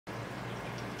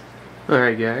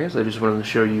Alright guys, I just wanted to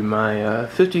show you my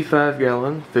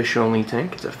 55-gallon fish-only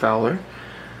tank. It's a FOWLR.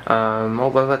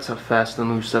 Although that's a fast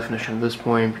and loose definition at this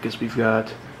point because we've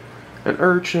got an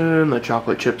urchin, a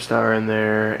chocolate chip star in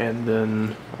there, and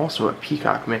then also a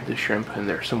Peacock Mantis shrimp in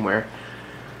there somewhere.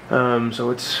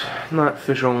 So it's not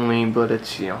fish-only, but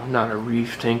it's, not a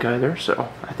reef tank either, so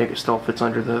I think it still fits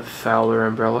under the FOWLR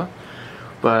umbrella.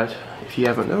 But if you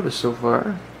haven't noticed so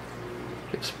far,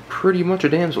 it's pretty much a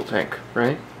damsel tank,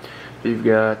 right? You've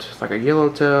got like a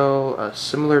yellowtail, a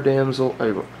similar damsel,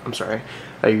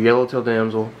 a yellowtail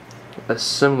damsel, a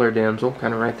similar damsel,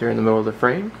 kind of right there in the middle of the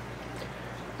frame.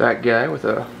 That guy with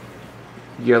a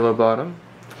yellow bottom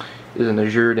is an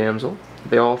azure damsel.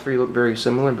 They all three look very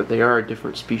similar, but they are a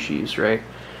different species, right?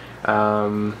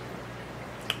 You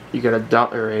got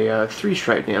a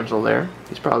three-stripe damsel there.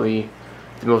 He's probably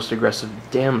the most aggressive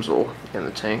damsel in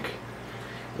the tank.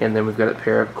 And then we've got a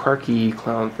pair of Clarkii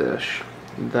Clownfish.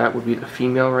 That would be the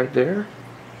female right there.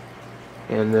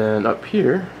 And then up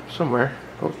here, somewhere,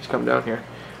 oh, he's come down here,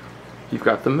 you've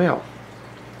got the male.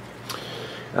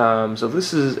 So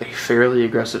this is a fairly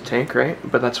aggressive tank, right?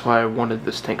 But that's why I wanted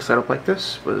this tank set up like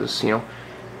this, was,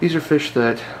 these are fish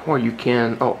that, well, you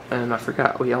can, oh, and I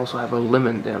forgot, we also have a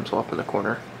lemon damsel up in the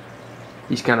corner.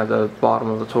 He's kind of the bottom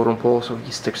of the totem pole, so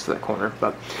he sticks to that corner.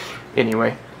 But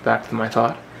anyway, back to my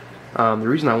thought. The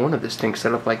reason I wanted this tank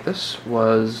set up like this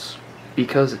was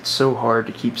because it's so hard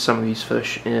to keep some of these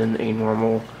fish in a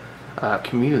normal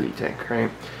community tank,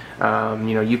 right?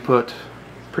 You put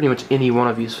pretty much any one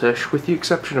of these fish, with the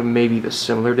exception of maybe the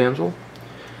similar damsel,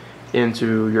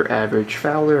 into your average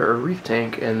FOWLR or reef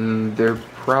tank, and they're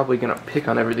probably going to pick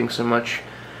on everything so much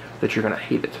that you're going to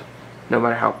hate it. No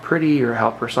matter how pretty or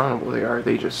how personable they are,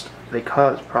 they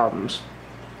cause problems.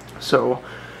 So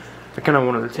I kind of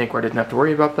wanted a tank where I didn't have to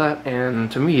worry about that,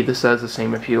 and to me this has the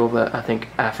same appeal that I think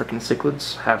African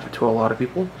cichlids have to a lot of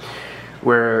people,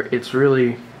 where it's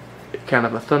really kind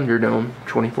of a Thunderdome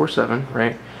 24/7,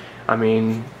 right? I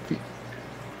mean,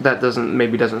 that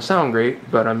maybe doesn't sound great,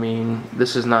 but I mean,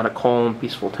 this is not a calm,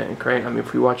 peaceful tank, right? I mean,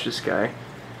 if we watch this guy,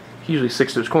 he usually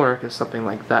sticks to his corner because something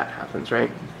like that happens,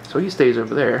 right? So he stays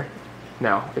over there.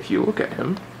 Now, if you look at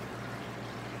him,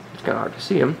 it's kind of hard to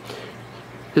see him.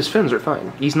 His fins are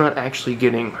fine. He's not actually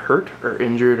getting hurt or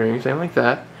injured or anything like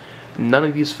that. None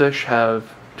of these fish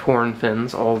have torn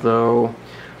fins, although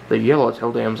the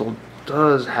yellowtail damsel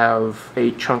does have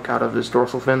a chunk out of his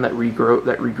dorsal fin that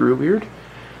regrew weird.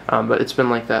 But it's been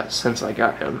like that since I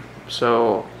got him.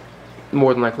 So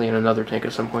more than likely in another tank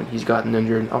at some point he's gotten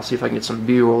injured. I'll see if I can get some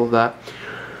B-roll of that.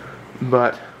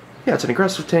 But yeah, it's an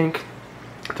aggressive tank.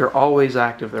 They're always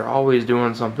active, they're always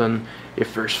doing something.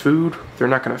 If there's food, they're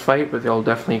not going to fight, but they'll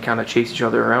definitely kind of chase each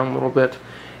other around a little bit.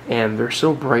 And they're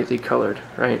so brightly colored,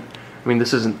 right? I mean,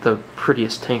 this isn't the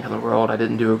prettiest tank in the world. I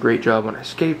didn't do a great job when I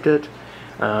scaped it.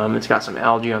 It's got some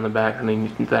algae on the back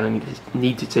that I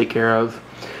need to take care of.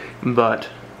 But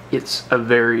it's a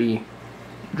very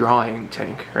drawing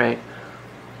tank, right?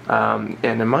 And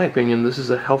in my opinion, this is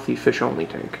a healthy fish-only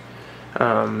tank.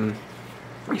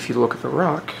 If you look at the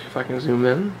rock, if I can zoom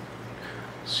in,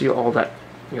 see all that,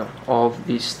 all of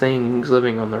these things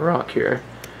living on the rock here.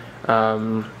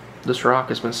 This rock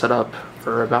has been set up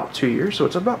for about 2 years, so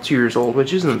it's about 2 years old,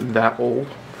 which isn't that old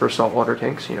for saltwater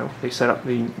tanks.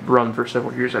 They run for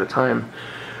several years at a time,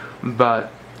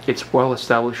 but it's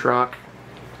well-established rock.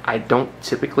 I don't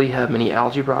typically have many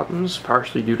algae problems,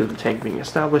 partially due to the tank being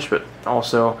established, but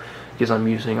also because I'm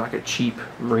using like a cheap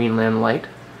marine land light.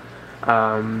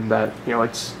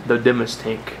 It's the dimmest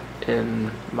tank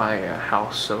in my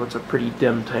house, so it's a pretty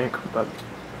dim tank, but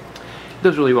it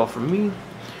does really well for me.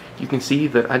 You can see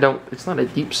that it's not a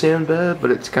deep sand bed, but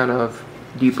it's kind of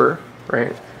deeper,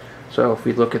 right? So if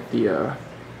we look at the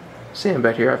sand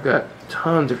bed here, I've got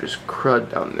tons of just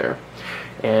crud down there,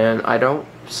 and I don't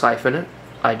siphon it.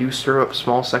 I do stir up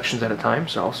small sections at a time,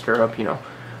 so I'll stir up,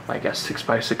 like a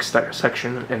 6x6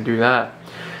 section and do that.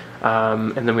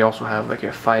 And then we also have like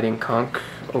a fighting conch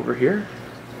over here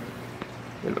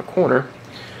in the corner.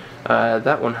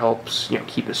 That one helps,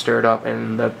 keep it stirred up,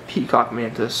 and the Peacock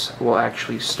Mantis will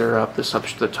actually stir up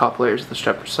the top layers of the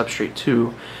substrate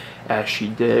too as she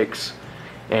digs.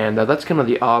 And that's kind of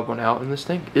the odd one out in this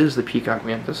tank, is the Peacock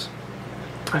Mantis.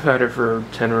 I've had her for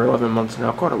 10 or 11 months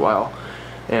now, quite a while.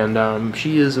 And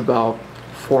she is about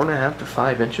 4.5 to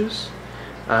 5 inches.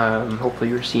 Hopefully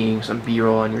you're seeing some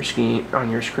B-roll on your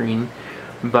screen,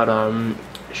 but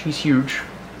she's huge,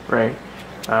 right?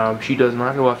 She does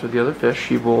not go after the other fish.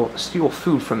 She will steal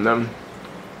food from them,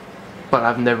 but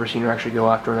I've never seen her actually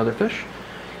go after another fish.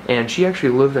 And she actually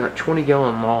lived in a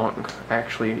 20-gallon long.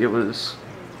 Actually, it was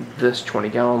this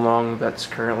 20-gallon long that's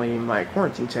currently in my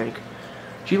quarantine tank.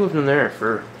 she lived in there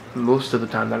for most of the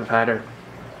time that I've had her.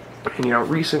 And you know,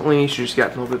 recently she's just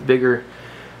gotten a little bit bigger.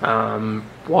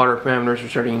 Water parameters are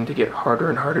starting to get harder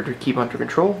and harder to keep under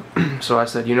control. So I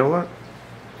said, you know what?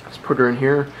 Let's put her in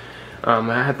here.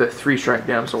 I had the 3-stripe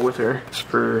damsel with her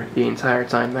for the entire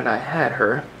time that I had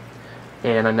her,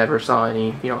 and I never saw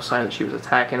any, you know, sign that she was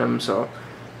attacking him. So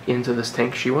into this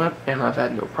tank she went, and I've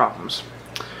had no problems.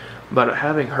 But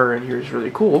having her in here is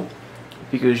really cool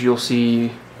because you'll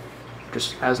see,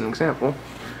 just as an example,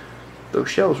 those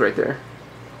shells right there,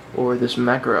 or this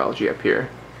macroalgae up here.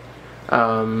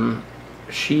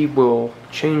 She will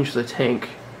change the tank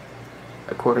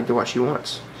according to what she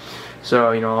wants.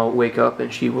 So, you know, I'll wake up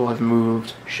and she will have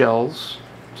moved shells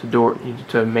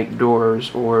to make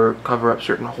doors or cover up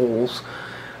certain holes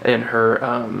in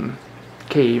her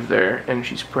cave there, and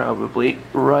she's probably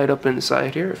right up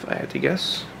inside here if I had to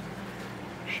guess.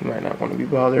 She might not want to be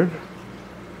bothered.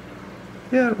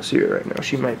 Yeah, I don't see her right now.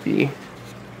 She might be.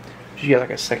 She's got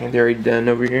like a secondary den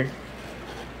over here.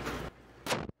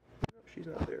 She's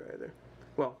not there either.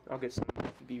 Well, I'll get some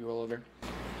B-roll of her.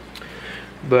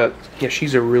 But yeah,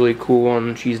 she's a really cool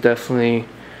one. She's definitely,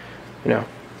 you know,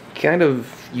 kind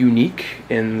of unique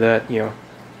in that, you know,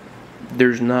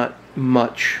 there's not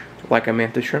much like a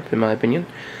mantis shrimp in my opinion.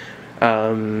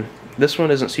 This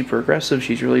one isn't super aggressive.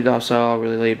 She's really docile,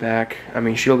 really laid back. I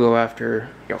mean, she'll go after,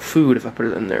 you know, food if I put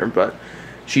it in there, but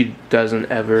she doesn't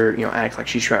ever, you know, act like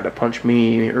she's trying to punch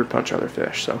me or punch other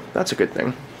fish. So that's a good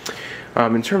thing.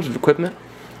 In terms of equipment,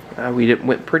 we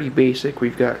went pretty basic.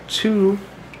 We've got two.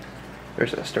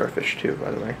 There's that starfish too,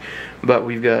 by the way. But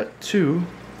we've got two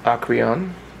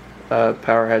Acreon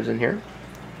power heads in here.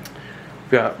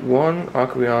 We've got one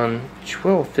Acreon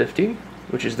 1250,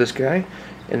 which is this guy,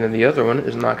 and then the other one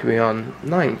is an Acreon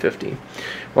 950. We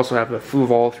also have a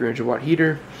FOWLR 300 watt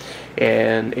heater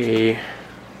and a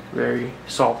very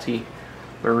salty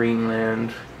marine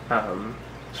land.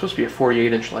 It's supposed to be a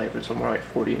 48-inch light, but it's more like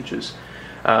 40 inches.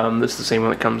 This is the same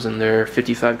one that comes in their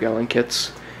 55-gallon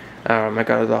kits. I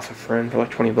got it off a friend for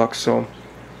like 20 bucks, so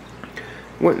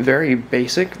went very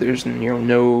basic. There's, you know,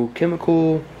 no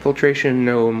chemical filtration,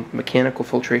 no mechanical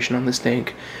filtration on this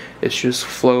tank. It's just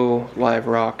flow, live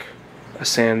rock, a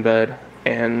sand bed,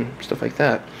 and stuff like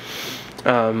that.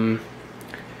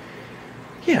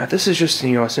 Yeah, this is just,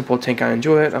 you know, a simple tank. I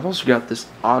enjoy it. I've also got this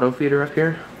auto feeder up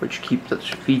here, which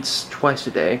feeds twice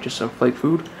a day, just some flake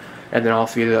food, and then I'll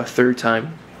feed it a third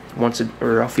time.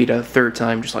 I'll feed a third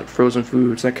time, just like frozen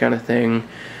foods, that kind of thing,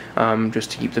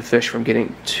 just to keep the fish from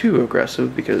getting too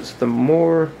aggressive, because the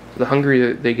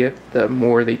hungrier they get, the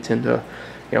more they tend to,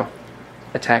 you know,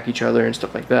 attack each other and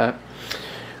stuff like that.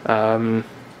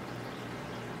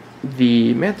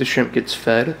 The mantis shrimp gets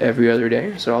fed every other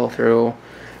day, so I'll throw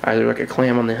either like a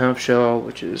clam on the half shell,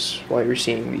 which is why you're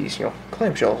seeing these, you know,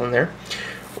 clam shells in there,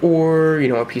 or, you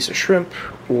know, a piece of shrimp,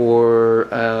 or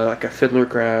like a fiddler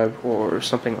crab or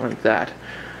something like that,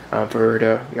 for her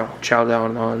to, you know, chow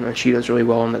down on, and she does really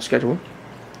well on that schedule.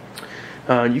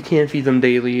 You can feed them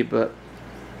daily, but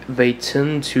they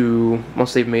tend to,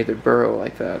 once they've made their burrow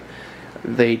like that,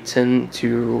 they tend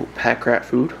to pack rat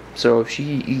food. So if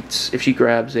she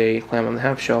grabs a clam on the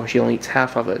half shell, she only eats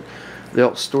half of it.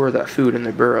 They'll store that food in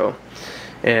their burrow,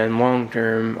 and long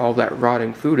term, all that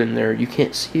rotting food in there, you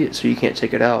can't see it, so you can't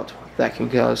take it out. That can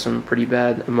cause some pretty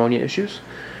bad ammonia issues.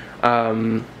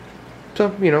 So,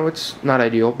 you know, it's not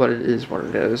ideal, but it is what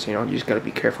it is. You know, you just got to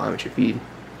be careful how much you feed.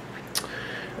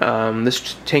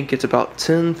 This tank gets about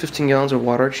 10-15 gallons of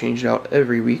water changed out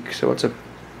every week, so it's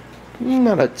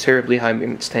not a terribly high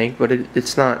maintenance tank, but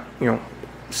it's not, you know,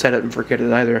 set it and forget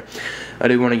it either. I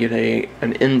do want to get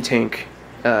an in-tank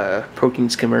protein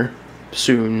skimmer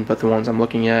soon, but the ones I'm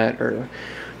looking at are,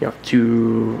 you know,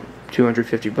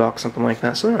 $250, something like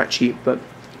that. So they're not cheap, but,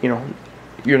 you know,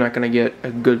 you're not going to get a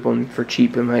good one for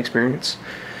cheap in my experience.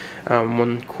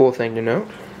 One cool thing to note: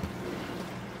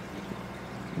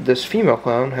 this female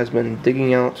clown has been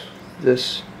digging out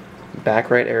this back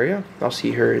right area. I'll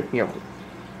see her, you know,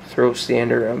 throw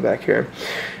stand around back here.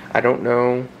 I don't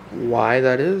know why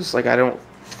that is. Like, I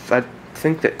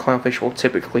think that clownfish will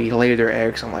typically lay their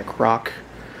eggs on like rock,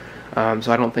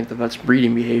 so I don't think that that's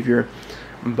breeding behavior,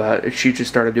 but she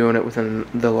just started doing it within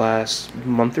the last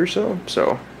month or so,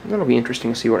 so that'll be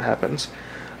interesting to see what happens.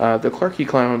 The Clarkii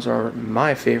clowns are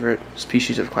my favorite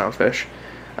species of clownfish.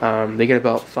 They get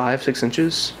about 5-6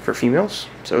 inches for females,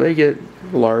 so they get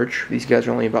large. These guys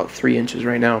are only about 3 inches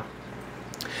right now,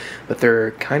 but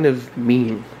they're kind of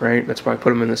mean, right? That's why I put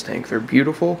them in this tank. They're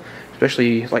beautiful,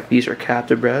 especially like these are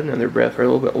captive bred, and they're bred for a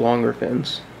little bit longer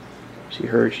fins. See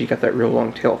her, she got that real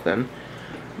long tail fin.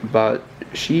 but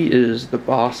she is the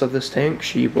boss of this tank.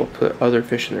 She will put other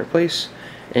fish in their place,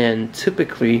 and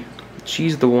typically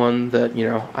she's the one that, you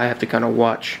know, I have to kind of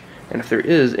watch, and if there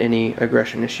is any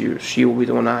aggression issues, she will be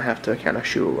the one I have to kind of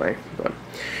shoo away, but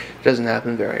it doesn't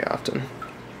happen very often.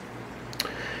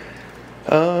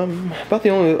 About the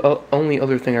only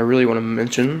other thing I really want to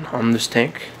mention on this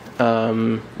tank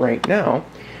right now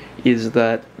is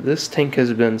that this tank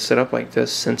has been set up like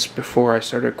this since before I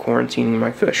started quarantining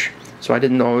my fish. So I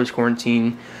didn't always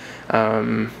quarantine.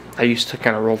 I used to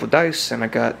kind of roll the dice, and I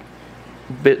got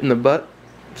bit in the butt,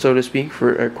 so to speak,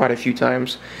 for quite a few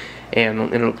times, and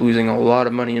ended up losing a lot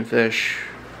of money in fish.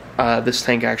 This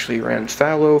tank actually ran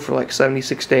fallow for like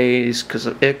 76 days because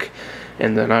of ick,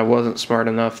 and then I wasn't smart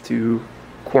enough to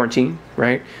quarantine,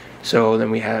 right? So then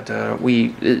we had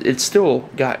it still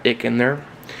got ick in there,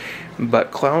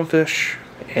 but clownfish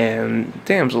and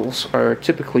damsels are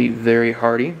typically very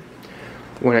hardy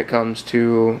when it comes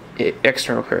to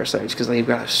external parasites because they've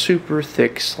got a super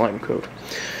thick slime coat.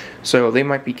 So they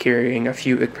might be carrying a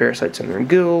few ick parasites in their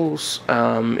gills.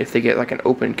 If they get like an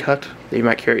open cut, they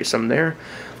might carry some there.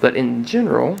 But in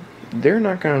general, they're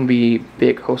not going to be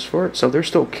big hosts for it, so they're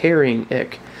still carrying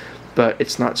ick, but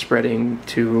it's not spreading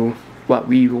to what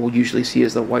we will usually see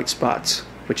as the white spots,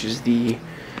 which is the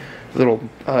little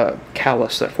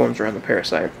callus that forms around the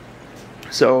parasite.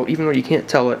 So even though you can't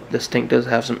tell it, this tank does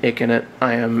have some ick in it.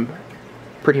 I am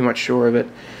pretty much sure of it.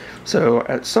 So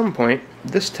at some point,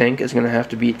 this tank is going to have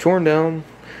to be torn down,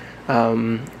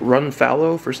 run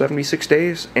fallow for 76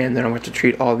 days, and then I'm going to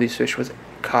treat all of these fish with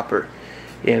copper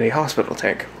in a hospital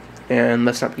tank. And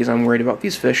that's not because I'm worried about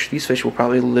these fish. These fish will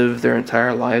probably live their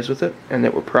entire lives with it, and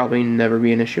it will probably never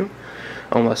be an issue,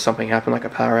 unless something happened like a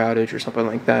power outage or something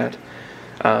like that.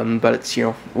 But it's, you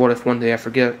know, what if one day I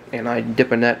forget and I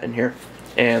dip a net in here,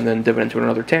 and then dip it into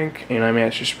another tank, and I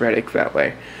manage to spread ick that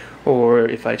way. Or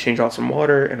if I change out some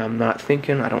water and I'm not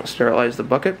thinking, I don't sterilize the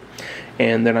bucket,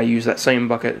 and then I use that same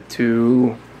bucket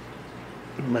to,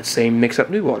 let's say, mix up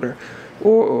new water.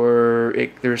 Or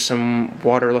there's some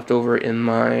water left over in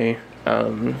my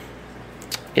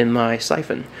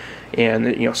siphon, and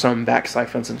you know, some back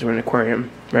siphons into an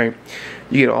aquarium, right?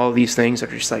 You get all these things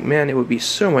that are just like, man, it would be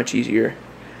so much easier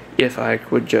if I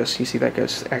could just, you see that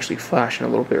guy's actually flashing a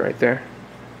little bit right there,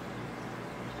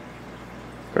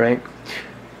 right?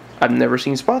 I've never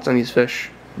seen spots on these fish,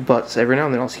 but every now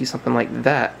and then I'll see something like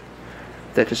that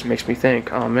that just makes me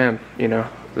think, oh man, you know,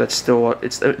 that's still,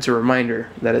 it's a reminder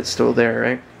that it's still there,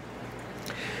 right?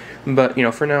 But, you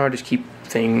know, for now I just keep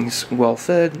things well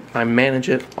fed, I manage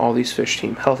it, all these fish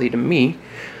seem healthy to me,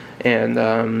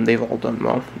 and they've all done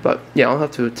well. But yeah, I'll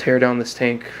have to tear down this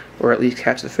tank, or at least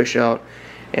catch the fish out,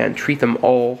 and treat them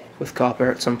all with copper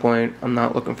at some point. I'm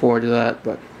not looking forward to that,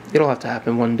 but it'll have to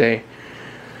happen one day.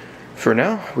 For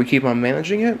now, we keep on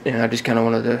managing it, and I just kind of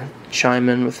wanted to chime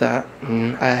in with that.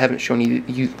 And I haven't shown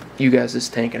you guys this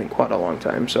tank in quite a long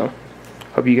time, so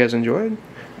hope you guys enjoyed.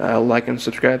 Like and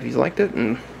subscribe if you liked it,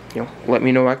 and you know, let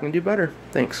me know I can do better.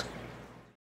 Thanks.